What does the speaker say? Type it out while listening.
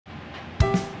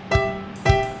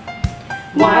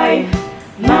Wife,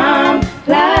 mom,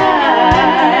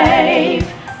 life.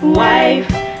 Wife,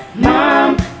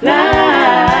 mom,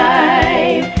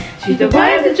 life. She's the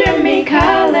wife of Jimmy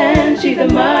Collins. She's the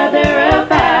mother of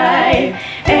 5,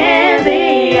 and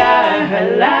they are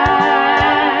her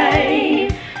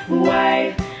life.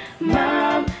 Wife,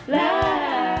 mom,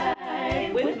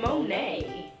 life with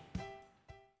Mone't.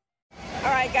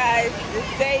 Alright guys,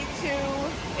 it's day 2.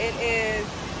 It is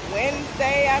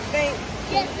Wednesday, I think.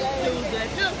 Yes, Tuesday.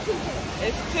 No, Tuesday.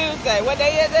 It's Tuesday. What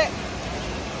day is it?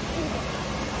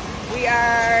 We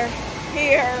are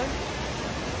here.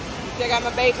 I got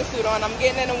my bathing suit on. I'm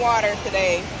getting in the water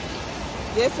today.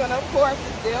 This one, of course,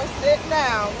 is still sitting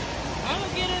down. I'm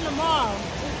gonna get in tomorrow.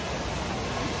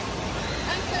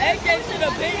 AJ should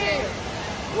have been here.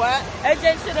 What?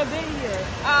 AJ should have been here.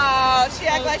 Oh, she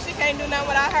acts like she can't do nothing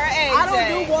without her AJ. I don't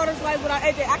do water slides without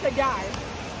AJ. I could die.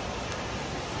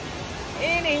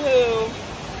 Anywho,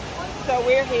 so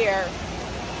we're here.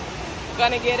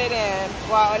 Gonna get it in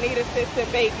while Anita sits and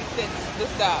babysits the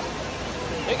stuff.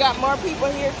 We got more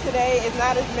people here today. It's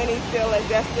not as many still as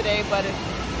yesterday, but it's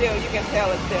still, you can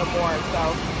tell it's still more.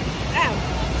 So,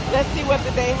 let's see what the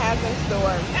day has in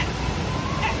store.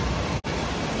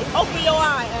 Open your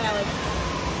eye, Alex.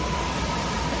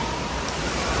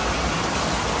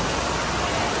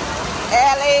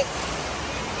 Alex.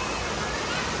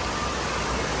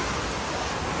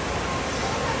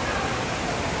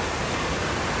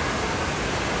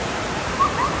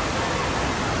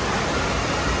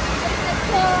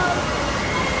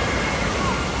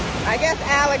 I guess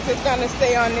Alex is going to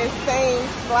stay on this same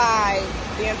slide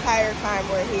the entire time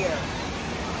we're here.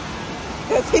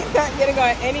 Because he's not getting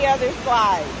on any other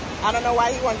slide. I don't know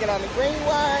why he won't get on the green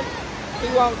one. He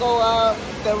won't go up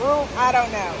the roof. I don't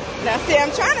know. Now see,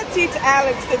 I'm trying to teach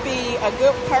Alex to be a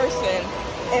good person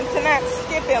and to not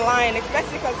skip in line,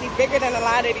 especially because he's bigger than a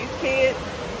lot of these kids.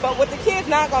 But what the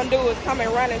kid's not going to do is come and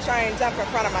run and try and jump in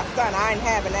front of my son. I ain't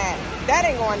having that. That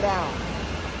ain't going down.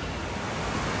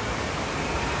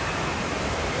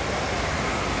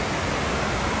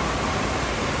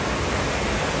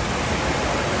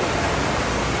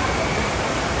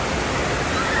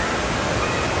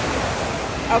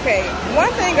 Okay,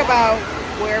 one thing about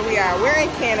where we are, we're in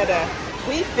Canada.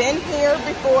 We've been here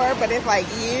before, but it's like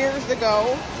years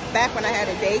ago, back when I had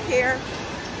a daycare,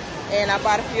 and I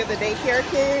bought a few of the daycare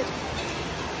kids.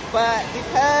 But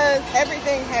because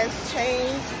everything has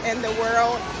changed in the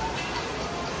world,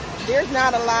 there's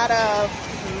not a lot of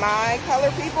my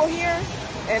color people here.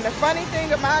 And the funny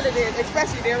thing about it is,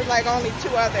 especially there was like only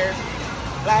 2 others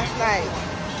last night,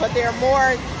 but there are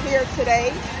more here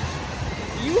today.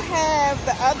 You have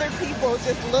the other people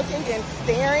just looking and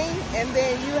staring, and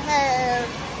then you have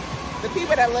the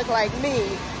people that look like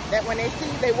me, that when they see,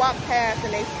 they walk past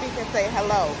and they speak and say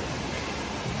hello.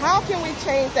 How can we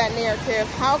change that narrative?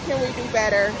 How can we do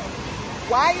better?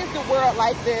 Why is the world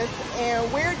like this? And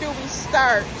where do we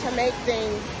start to make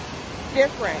things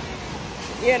different?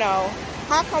 You know,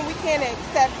 how come we can't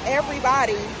accept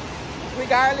everybody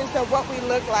regardless of what we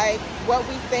look like, what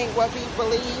we think, what we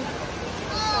believe?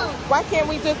 Why can't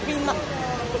we just be nice?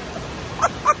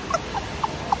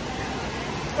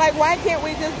 Like, why can't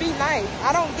we just be nice?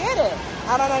 I don't get it.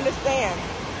 I don't understand.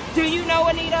 Do you know,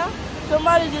 Anita?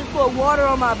 Somebody just put water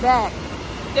on my back.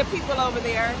 The people over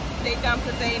there, they dumped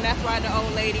the thing. That's why the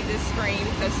old lady just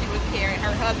screamed, because she was carrying,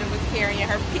 her husband was carrying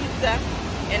her pizza,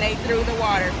 and they threw the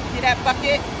water. See that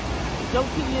bucket? Don't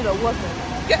keep me in a whooping.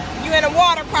 You in a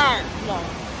water park? No.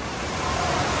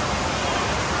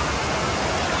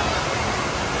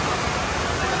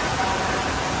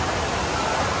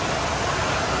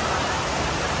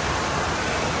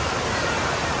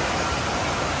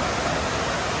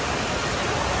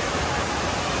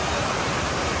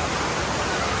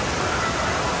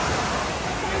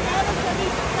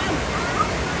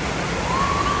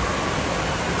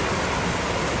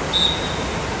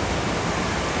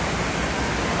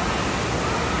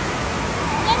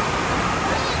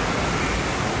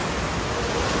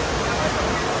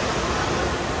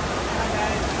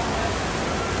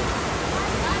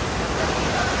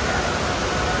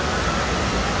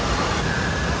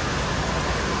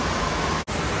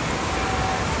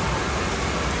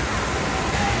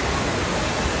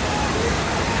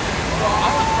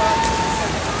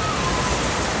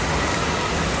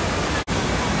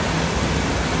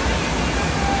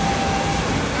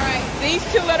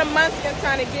 Munchkin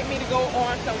trying to get me to go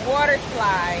on some water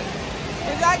slide.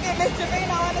 Did y'all get Miss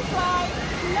Javina on the slide?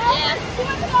 No, yeah. She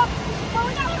wants to go. Well,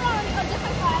 we got her on a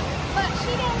different slide, but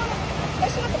she didn't want to. But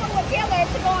she wants to go with Taylor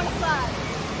to go on the slide.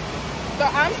 So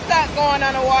I'm stuck going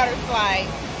on a water slide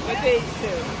with these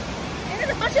two. And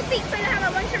there's a bunch of seats, so you have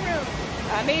a bunch of room.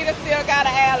 Anita still got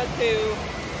an attitude.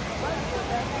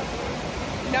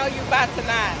 No, you about to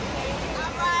not. All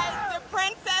right, the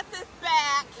princess is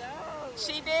back.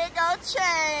 She did go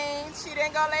change. She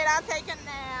didn't go lay down take a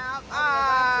nap.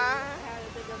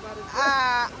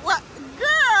 What,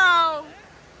 girl?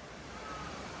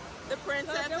 The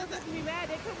princess They was is. making me mad.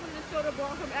 They come from the soda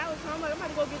bar from Alex. So I'm like, I'm about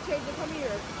to go get changed and come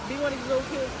here. Be one of these little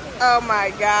kids. Oh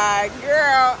my God,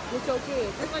 girl. With your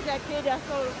kids. It's like that kid that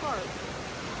stole the car.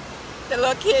 The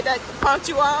little kid that punked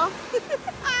you off.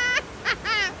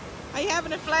 Are you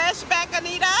having a flashback,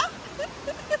 Anita?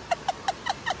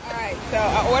 All right, so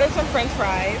I ordered some French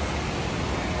fries.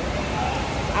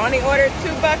 I only ordered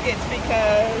 2 buckets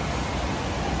because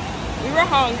we were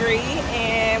hungry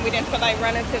and we didn't feel like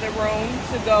running to the room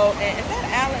to go. And is that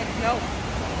Alex? Nope.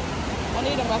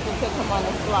 Anita must have took him on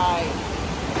the slide.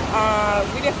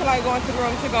 We didn't feel like going to the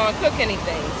room to go and cook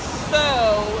anything.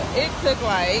 So it took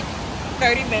like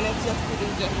 30 minutes just to do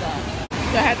just that.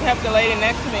 So I had to help the lady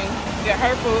next to me get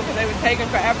her food because they were taking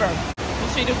forever. And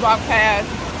she just walked past,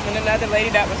 and another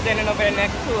lady that was standing over there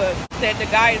next to us said the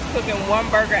guy is cooking 1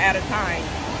 burger at a time.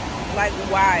 Like,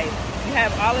 why? You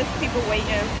have all these people waiting,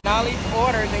 and all these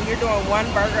orders, and you're doing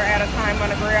 1 burger at a time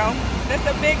on the grill. That's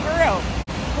a big grill.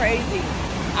 Crazy.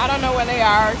 I don't know where they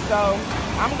are, so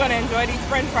I'm gonna enjoy these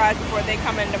French fries before they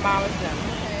come and demolish them.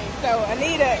 Okay, so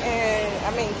Anita and,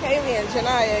 Kaylee and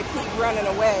Janaya keep running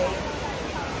away.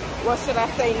 Well, should I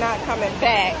say not coming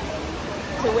back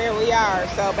to where we are.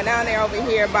 So, but now they're over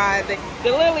here by the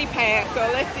lily pad, so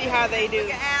let's see how they do.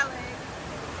 Look at Alex.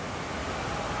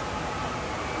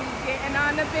 Getting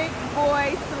on the big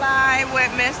boy slide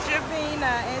with Miss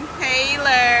Javina and Taylor.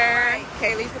 Right,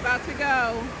 Kaylee's about to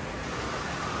go.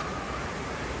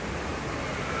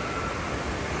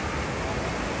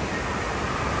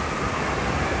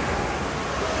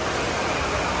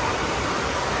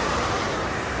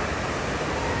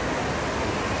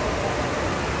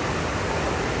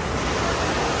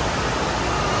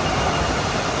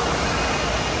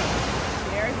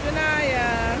 There's Janaya.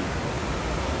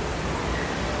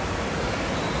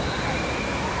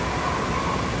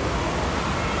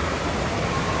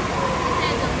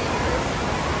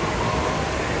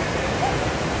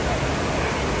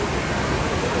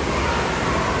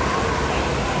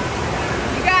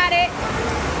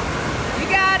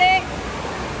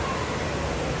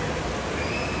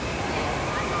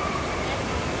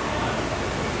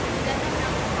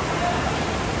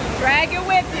 Drag it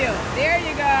with you. There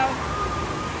you go.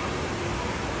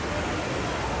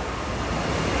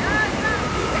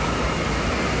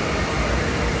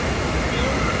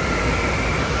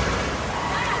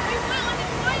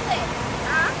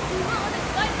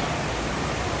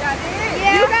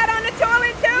 Yeah. You got on the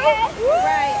toilet too? Yeah.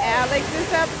 Right, Alex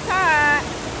is up top.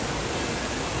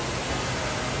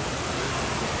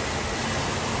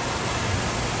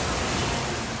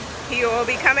 He will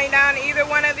be coming down either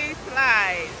one of these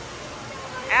slides.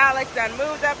 Alex done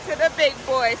moved up to the big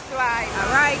boy slide.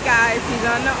 All right, guys, he's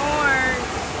on the orange.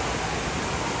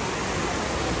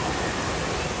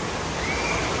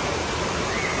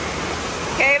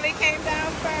 Kaylee came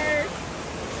down first.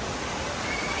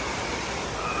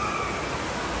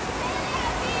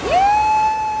 Woo!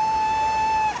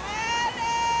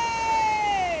 Alex!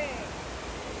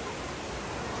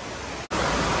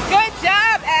 Good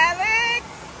job, Alex.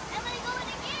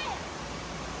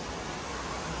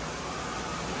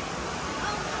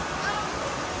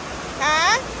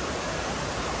 Huh?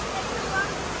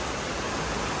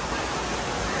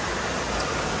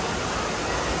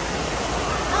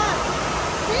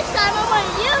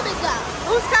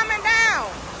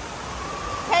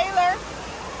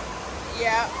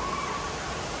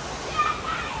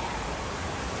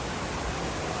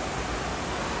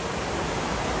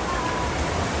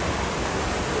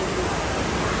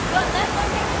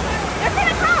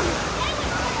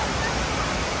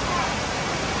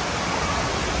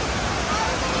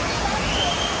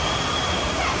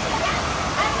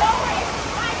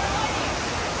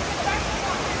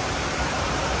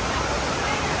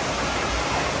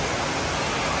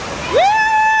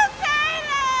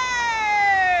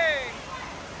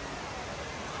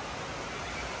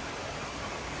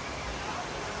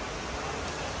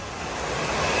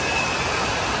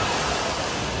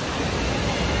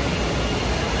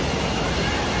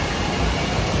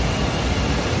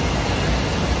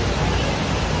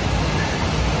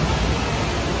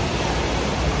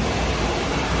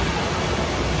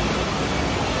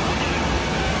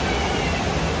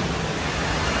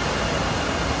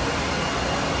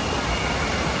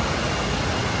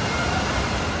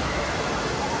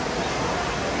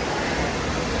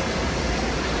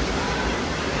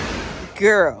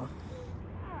 Girl.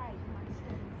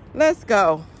 Let's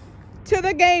go to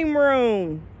the game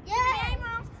room. Yeah.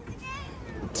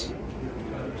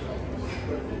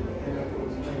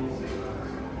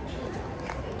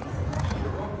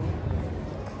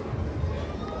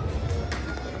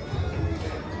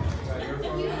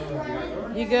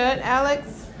 You good, Alex?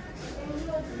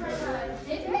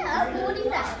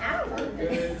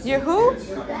 You're who?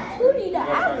 Hootie the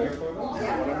owl.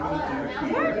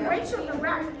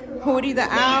 Hootie the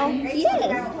owl?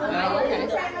 Yes. Oh, okay.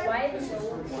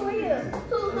 Who are you?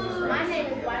 My name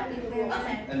is Wiley.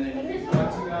 And then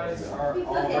once you guys are all ready,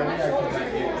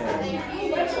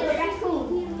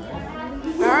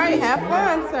 All right, have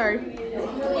fun, sir.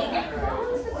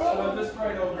 so just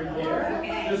right over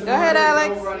here. Just Go ahead,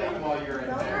 Alex. no running while you're in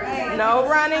there. No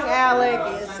running,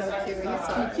 Alex. He's so cute. He's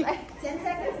so cute. 10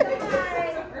 seconds to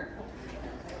hide.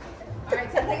 All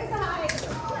right, 10 seconds to hide.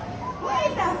 What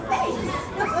is that face?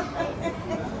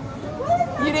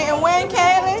 You didn't win,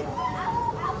 Kaylee?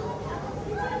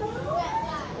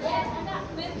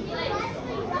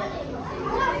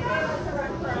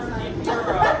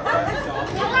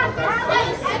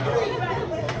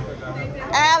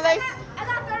 Alex. I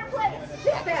got third place.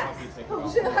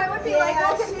 I would be like,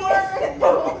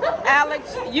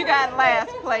 Alex, you got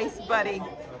last place, buddy.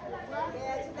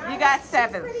 You got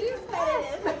 7th.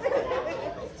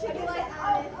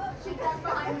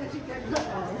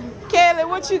 Kaylee,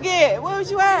 what you get? What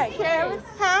was you at, Kaylee?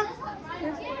 Huh?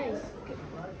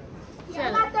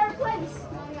 I got third place.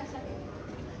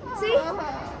 See?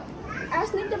 I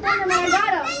sneaked up on him and I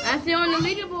got him. I see on the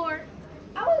leaderboard.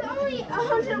 I was only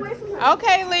 100 away from him.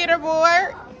 Okay,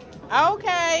 leaderboard.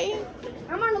 Okay.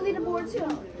 I'm on the leaderboard too.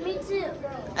 Me too.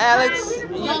 Alex,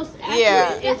 Most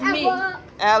yeah. accurate is me.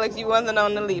 Alex, you wasn't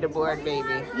on the leaderboard, baby.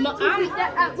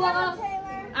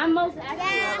 I'm most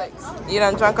accurate. Alex, you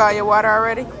done drunk all your water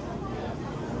already?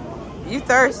 You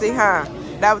thirsty, huh?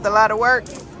 That was a lot of work.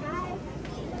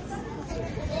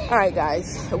 All right,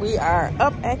 guys, we are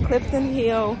up at Clifton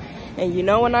Hill. And you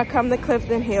know when I come to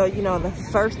Clifton Hill, you know the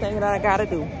first thing that I gotta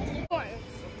do.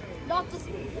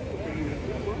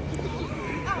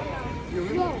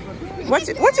 What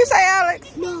you say,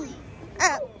 Alex? No.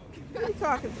 Who you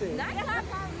talking to? I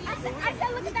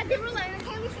said, look at that gorilla, and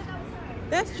Kaylee said that was her.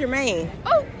 That's Jermaine.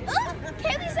 Oh,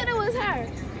 Kaylee said it was her.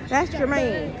 That's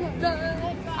Jermaine.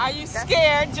 Are you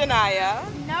scared, Janaya?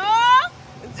 No.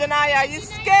 Janaya, are you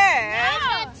scared?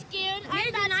 I'm not scared.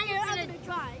 I'm not scared. I'm gonna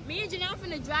try. Me and Janelle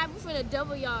finna drive. We finna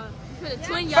double y'all. We finna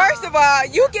twin y'all. First of all,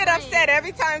 you get upset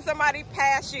every time somebody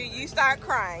pass you. You start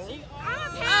crying.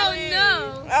 Oh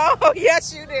no. Oh,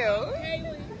 yes, you do.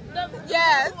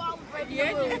 Yes.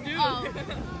 Yeah, you do.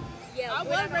 Yeah, I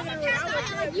was breaking the rules.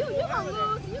 Like you gonna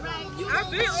lose. You gonna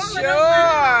lose.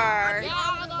 Sure.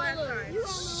 Y'all gonna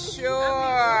lose. Sure.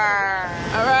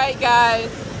 All right,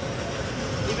 guys.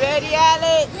 You ready,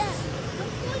 Alex? Yeah.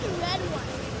 Let's do the red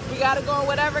one. We gotta go in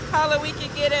whatever color we can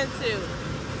get into.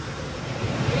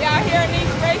 We out here in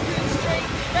these racing streets.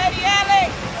 You ready,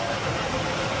 Alex?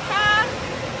 Huh?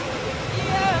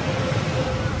 Yeah.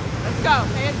 Let's go.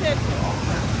 Pay attention.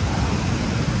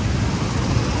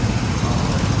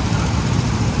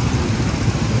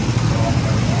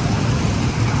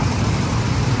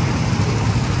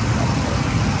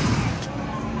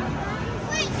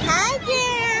 Hi,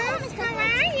 dear. How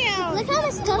are you? Look how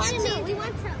it's close to me. We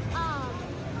went to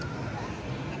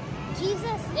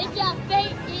Jesus. If your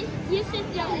faith is, you should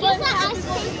go. Jesus ice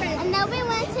cream. And then we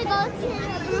went to go to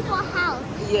a beautiful house.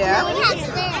 Yeah. And then we had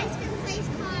stairs. Ice cream place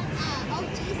called Oh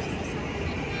Jesus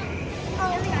or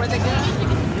something. Were they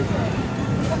good?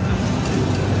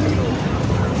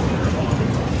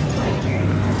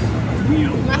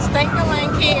 My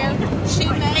stinkerling kid, she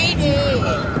made it.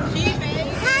 She made it.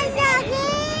 Hi,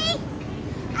 Nuggie.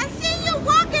 I see you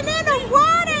walking in the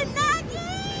water,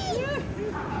 Nuggie.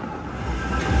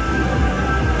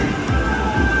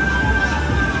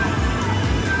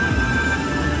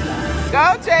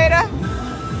 Go, Jada.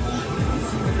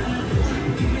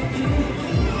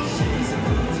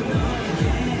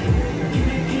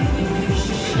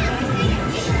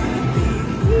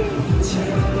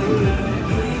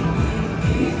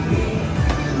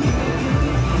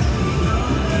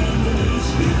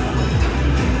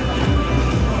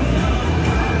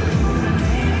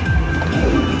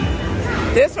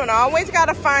 This one always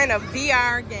gotta find a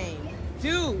VR game.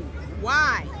 Dude,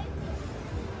 why?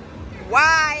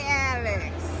 Why,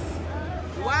 Alex?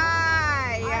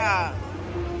 Why?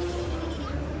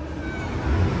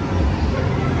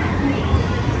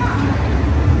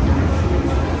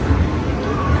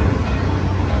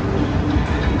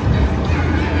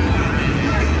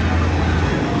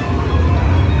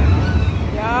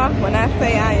 Y'all, when I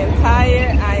say I am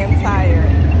tired. I am tired.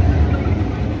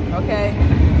 Okay?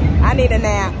 I need a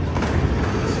nap.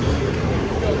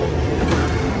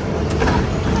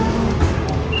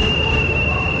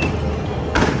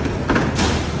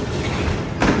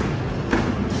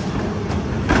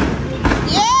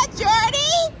 Yeah,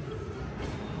 Jordy!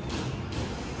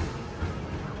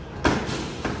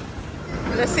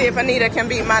 Let's see if Anita can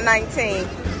beat my 19.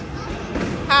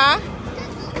 Huh?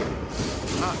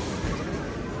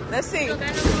 Let's see.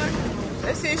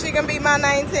 Let's see if she can beat my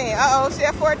 19. Uh-oh, she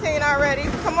at 14 already.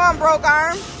 Come on, broke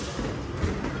arm.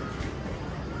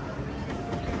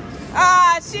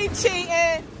 Ah, she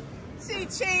cheating. She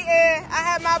cheating. I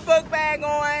have my book bag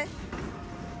on.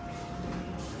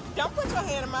 Don't put your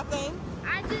hand in my thing.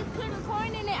 I just put a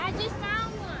coin in it. I just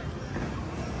found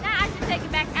one. Now I just take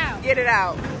it back out. Get it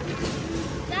out.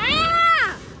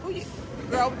 Ah!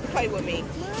 Girl, play with me.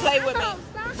 Play with me.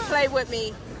 Play with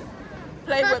me.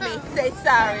 Play with me. Say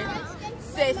sorry.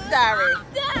 Say sorry.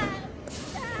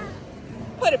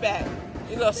 Put it back.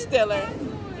 You little stiller.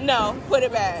 No, put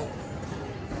it back.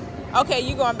 Okay,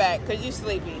 you going back because you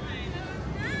sleepy.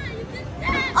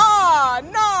 Oh,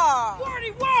 no.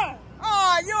 41.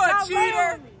 Oh, you're a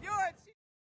cheater. You're a cheater.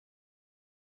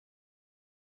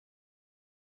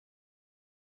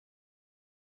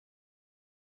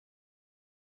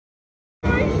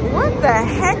 What the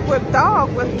heck with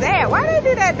dog was that? Why they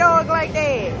do that dog like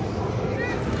that?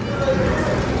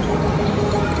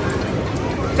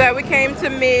 So we came to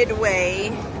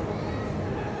Midway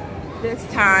this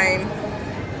time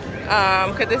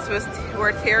because this was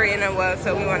where Terry and I was,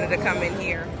 so we wanted to come in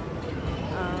here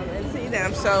and see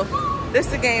them. So this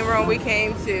is the game room we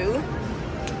came to.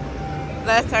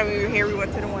 Last time we were here, we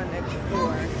went to the one next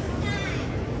door.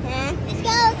 Let's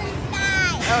go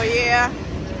inside. Oh yeah.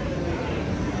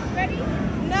 Ready?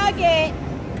 Nugget.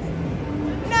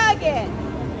 Nugget.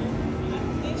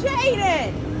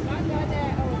 Jaden.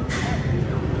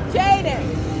 Jaden.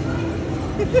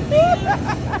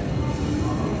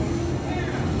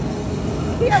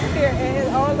 He over here in his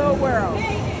own little world.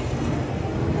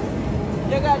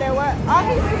 You got that what? All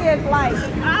he see is light.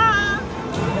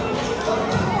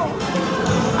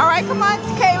 All right, come on,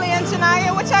 Kaylee and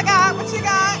Janaya. What y'all got? What you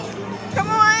got? Come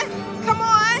on. Come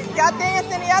on. Y'all dance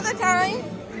any other time.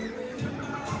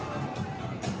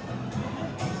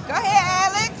 Go ahead,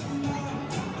 Alex.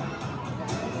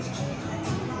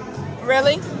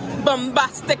 Really?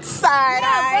 Bombastic side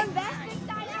eye. Bombastic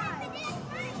side eye.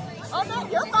 Oh no,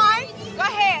 you're fine. Go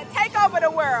ahead, take over the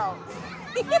world.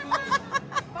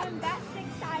 Bombastic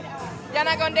side eye. Y'all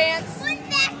not gonna dance?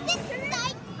 Bombastic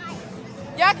side eye.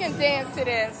 Y'all can dance to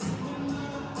this.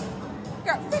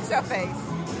 Girl, fix your face.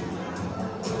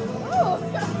 Ooh.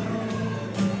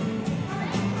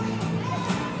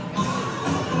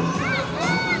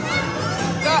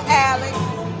 Go Alex.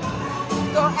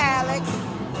 Go Alex.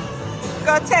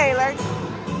 Go Taylor.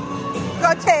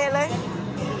 Go Taylor.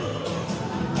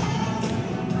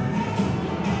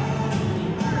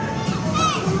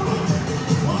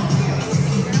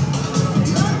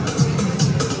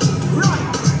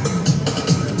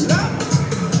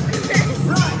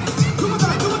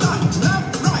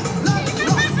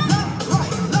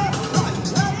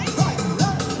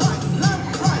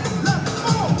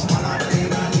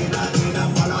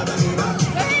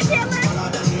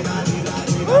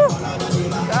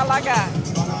 That's all I got.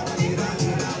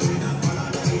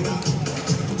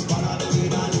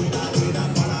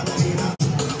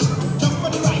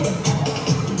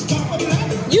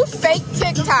 You fake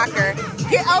TikToker.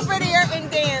 Get over there and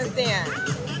dance then.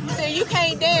 So you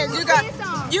can't dance.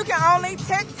 You can only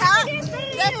TikTok?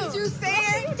 That's what you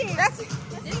said? That's This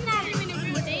is not even a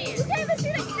real dance. You can't even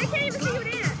see that. They can't even see you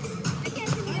dance. They can't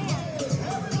see you dance.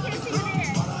 They can't see you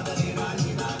dance.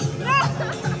 No.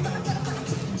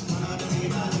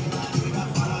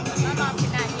 My mom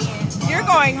cannot dance. you're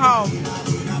going home.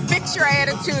 Fix your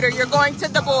attitude or you're going to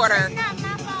the border. Not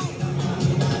my phone.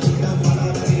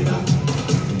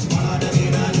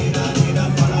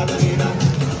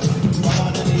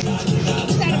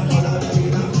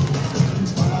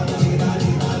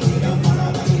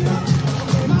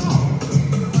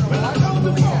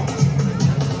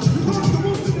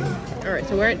 All right,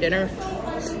 so we're at dinner.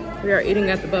 We are eating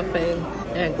at the buffet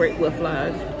at Great Wolf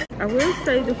Lodge. I will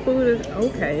say the food is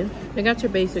okay. They got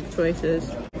your basic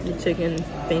choices. The chicken,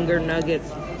 finger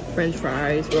nuggets, french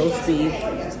fries, roast beef,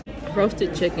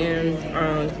 roasted chicken,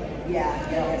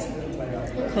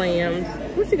 clams.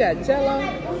 What you got, Jello?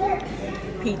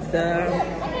 Pizza.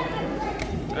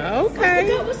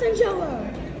 Okay. What's in Jello?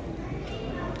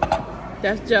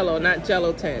 That's Jello, not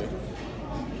gelatin.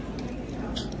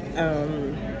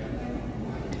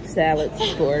 Salads,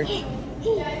 of course.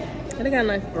 They got a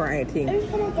nice variety.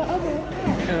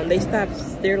 They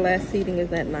stopped, their last seating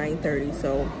is at 9:30,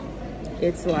 so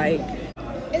it's like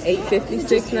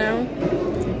 8:56 now.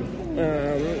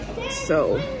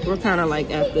 So we're kind of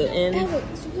like at the end. Is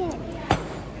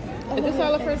this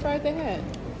all the french fries they had?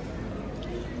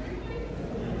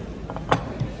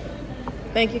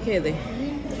 Thank you, Kaylee.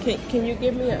 Can you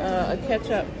give me a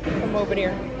ketchup from over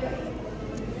there?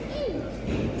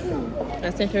 I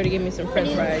sent her to give me some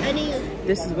french fries.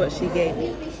 This is what she gave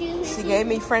me. She gave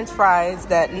me french fries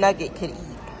that Nugget could eat.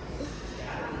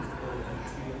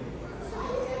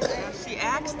 She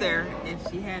asked her if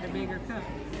she had a bigger cup.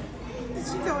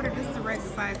 She told her this is a regular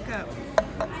size cup.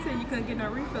 She said you couldn't get no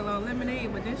refill on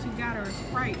lemonade, but then she got her a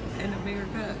Sprite and a bigger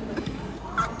cup.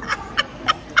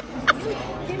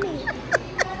 Give me.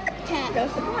 Cat.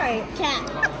 That's right. Cat.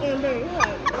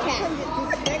 Cat.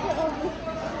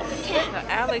 So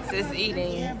Alex is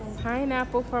eating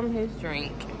pineapple from his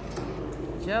drink,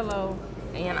 Jell-O,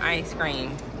 and ice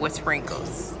cream with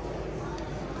sprinkles.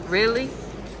 Really?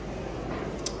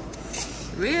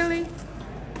 Really?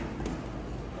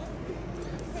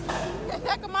 Look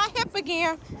at my hip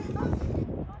again.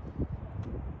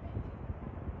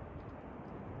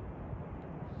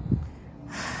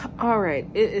 All right,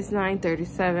 it is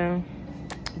 9:37.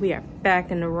 We are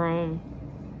back in the room,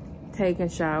 taking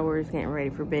showers, getting ready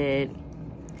for bed.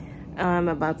 I'm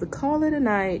about to call it a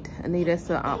night. Anita's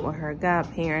still out with her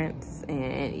godparents,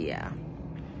 and yeah.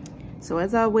 So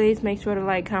as always, make sure to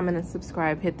like, comment, and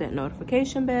subscribe. Hit that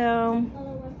notification bell.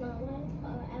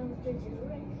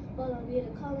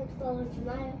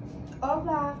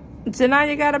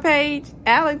 Janaya got a page.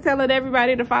 Alex telling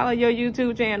everybody to follow your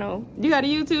YouTube channel. You got a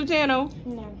YouTube channel?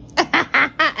 No.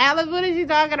 Alex, what is you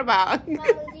talking about?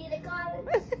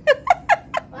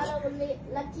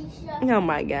 Oh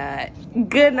my God.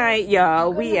 Good night,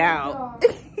 y'all. We out.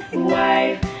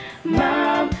 Wife,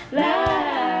 mom, love.